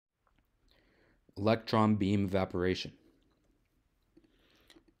Electron beam evaporation.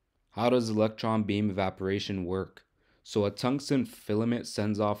 How does electron beam evaporation work? So a tungsten filament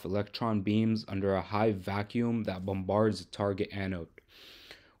sends off electron beams under a high vacuum that bombards the target anode,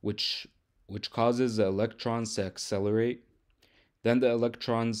 which causes the electrons to accelerate. Then the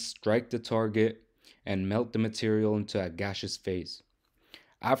electrons strike the target and melt the material into a gaseous phase.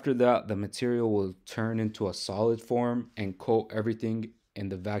 After that, the material will turn into a solid form and coat everything in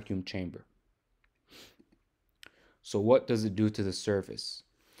the vacuum chamber. So what does it do to the surface?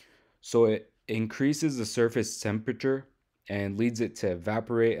 So it increases the surface temperature and leads it to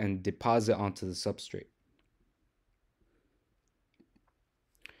evaporate and deposit onto the substrate.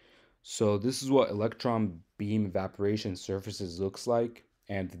 So this is what electron beam evaporation surfaces looks like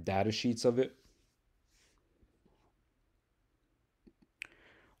and the data sheets of it.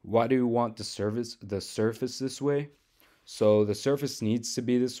 Why do we want the surface this way? So the surface needs to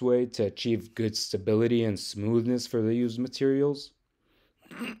be this way to achieve good stability and smoothness for the used materials,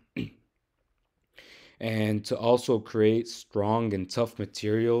 and to also create strong and tough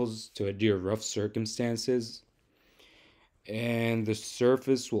materials to endure rough circumstances. And the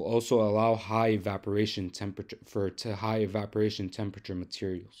surface will also allow high evaporation temperature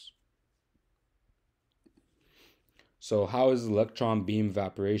materials. So how is electron beam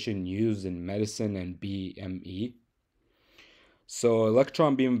evaporation used in medicine and BME? So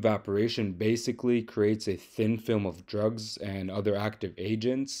electron beam evaporation basically creates a thin film of drugs and other active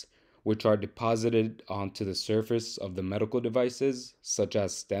agents which are deposited onto the surface of the medical devices such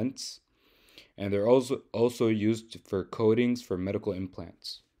as stents, and they're also used for coatings for medical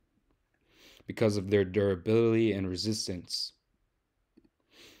implants because of their durability and resistance.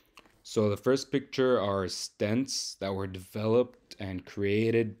 So the first picture are stents that were developed and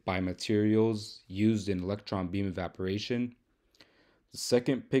created by materials used in electron beam evaporation. The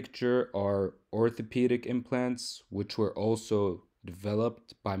second picture are orthopedic implants, which were also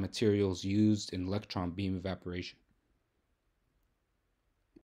developed by materials used in electron beam evaporation.